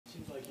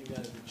Seems like you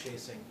guys were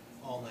chasing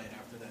all night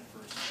after that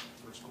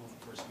first goal in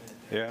the first minute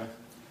there.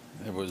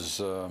 Yeah, it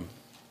was.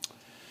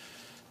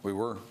 We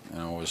were. You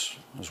know, it was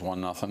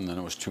 1-0, then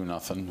it was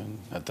 2-0, and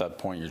at that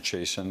point you're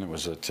chasing. It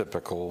was a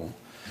typical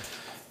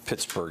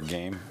Pittsburgh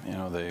game. You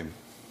know,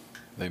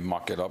 they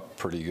muck it up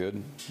pretty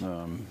good.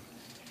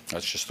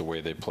 That's just the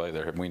way they play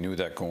there. We knew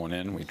that going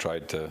in. We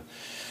tried to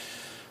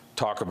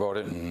talk about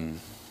it and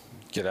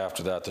get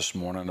after that this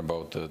morning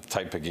about the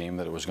type of game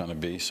that it was going to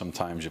be.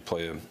 Sometimes you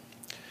play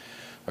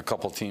a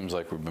couple teams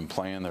like we've been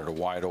playing, they're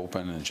wide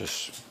open and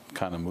just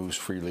kind of moves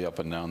freely up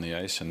and down the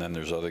ice. And then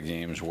there's other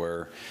games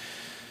where,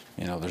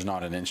 you know, there's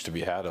not an inch to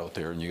be had out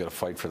there, and you got to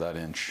fight for that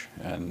inch.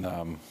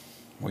 And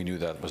we knew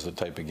that was the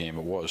type of game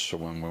it was. So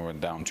when we went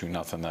down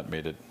 2-0, that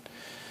made it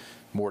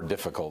more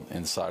difficult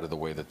inside of the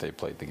way that they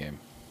played the game.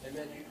 And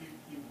then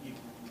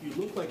you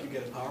looked like you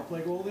get a power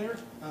play goal there.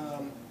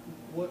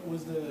 What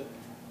was the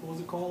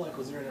call? Like,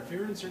 was there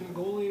interference in the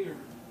goalie or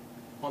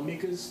on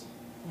Mika's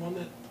one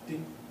that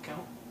didn't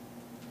count?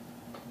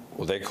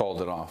 Well, they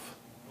called it off,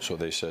 so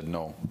they said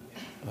no.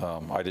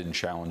 I didn't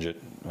challenge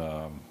it.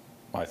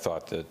 I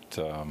thought that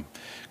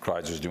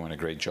Kreids was doing a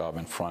great job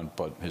in front,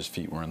 but his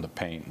feet were in the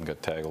paint and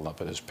got tangled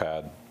up at his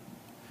pad.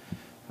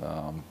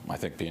 I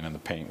think being in the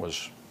paint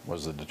was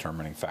the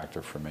determining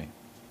factor for me.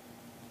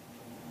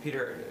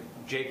 Peter,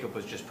 Jacob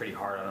was just pretty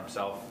hard on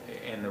himself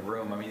in the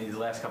room. I mean, these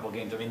last couple of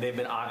games, I mean, they've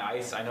been on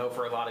ice, I know,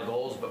 for a lot of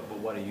goals, but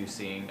what are you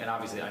seeing? And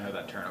obviously, I know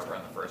that turnover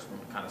on the first one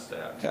kind of stood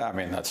out. Yeah, I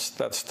mean, that's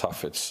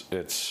tough.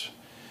 It's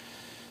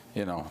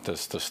you know, to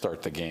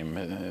start the game,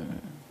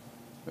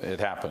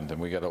 it happened,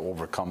 and we got to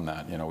overcome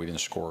that. You know, we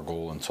didn't score a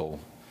goal until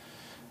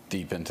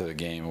deep into the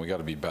game. We got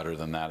to be better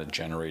than that at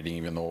generating,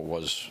 even though it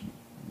was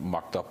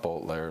mucked up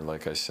out there.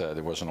 Like I said,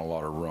 there wasn't a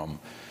lot of room.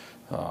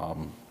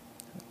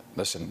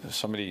 Listen,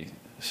 somebody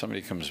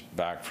comes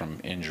back from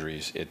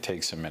injuries, it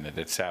takes a minute.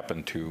 It's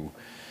happened to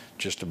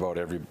just about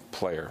every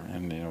player,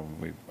 and you know,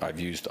 I've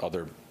used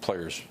other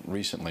players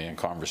recently in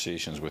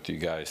conversations with you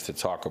guys to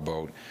talk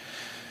about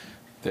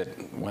that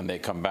when they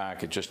come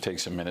back, it just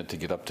takes a minute to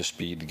get up to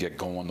speed, to get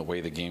going the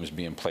way the game's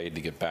being played,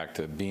 to get back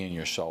to being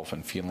yourself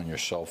and feeling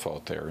yourself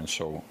out there. And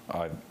so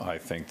I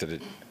think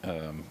that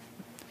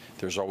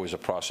there's always a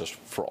process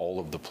for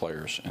all of the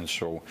players. And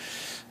so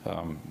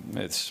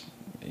it's,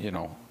 you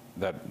know,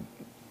 that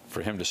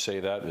for him to say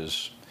that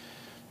is,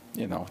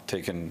 you know,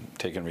 taking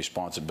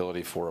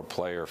responsibility for a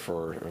player,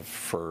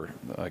 for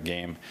a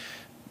game.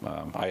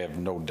 I have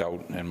no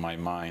doubt in my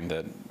mind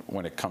that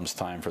when it comes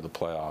time for the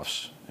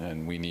playoffs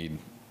and we need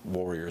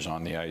warriors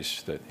on the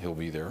ice, that he'll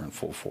be there in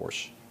full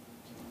force.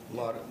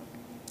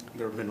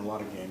 There have been a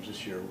lot of games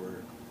this year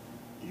where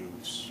you've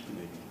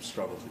maybe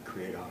struggled to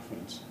create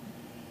offense,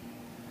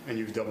 and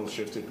you've double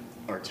shifted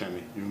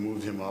Artemi. You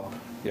moved him up,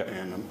 yep.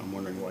 And I'm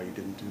wondering why you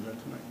didn't do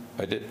that tonight.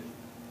 I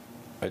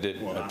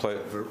did. Well, I played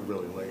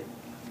really late,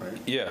 right?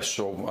 Yeah.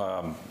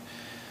 So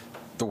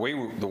the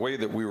way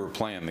that we were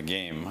playing the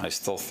game, I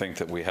still think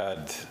that we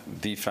had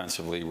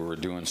defensively, we were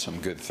doing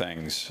some good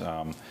things.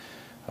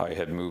 I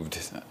had moved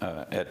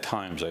at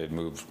times. I had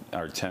moved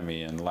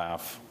Artemi and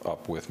Laff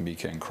up with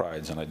Mika and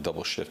Kreids, and I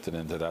double shifted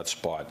into that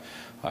spot.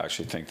 I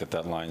actually think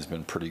that line's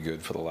been pretty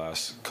good for the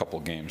last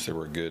couple games. They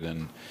were good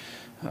in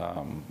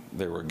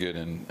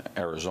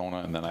Arizona,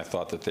 and then I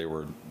thought that they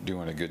were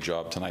doing a good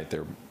job tonight. They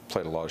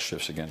played a lot of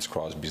shifts against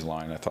Crosby's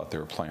line. I thought they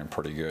were playing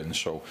pretty good, and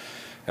so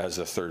as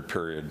the third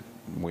period,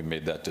 we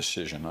made that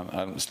decision.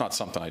 It's not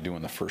something I do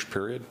in the first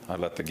period. I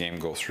let the game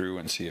go through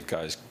and see if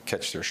guys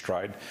catch their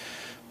stride.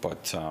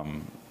 But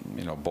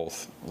you know,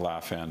 both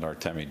Laff and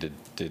Artemi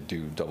did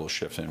do double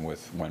shifting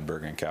with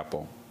Wenberg and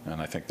Capo, and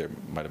I think they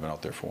might have been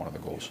out there for one of the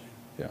goals.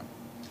 Yeah.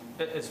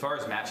 As far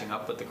as matching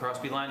up with the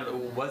Crosby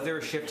line, was there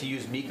a shift to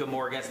use Mika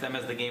more against them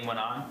as the game went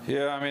on?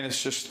 Yeah, I mean,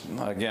 it's just,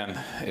 again,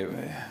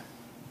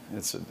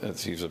 he's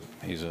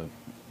a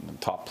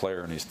top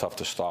player and he's tough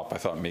to stop. I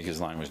thought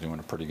Mika's line was doing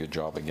a pretty good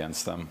job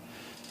against them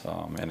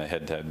in a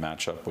head-to-head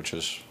matchup, which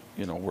is,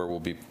 you know, where we'll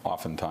be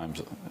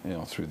oftentimes, you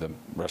know, through the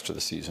rest of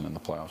the season in the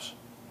playoffs.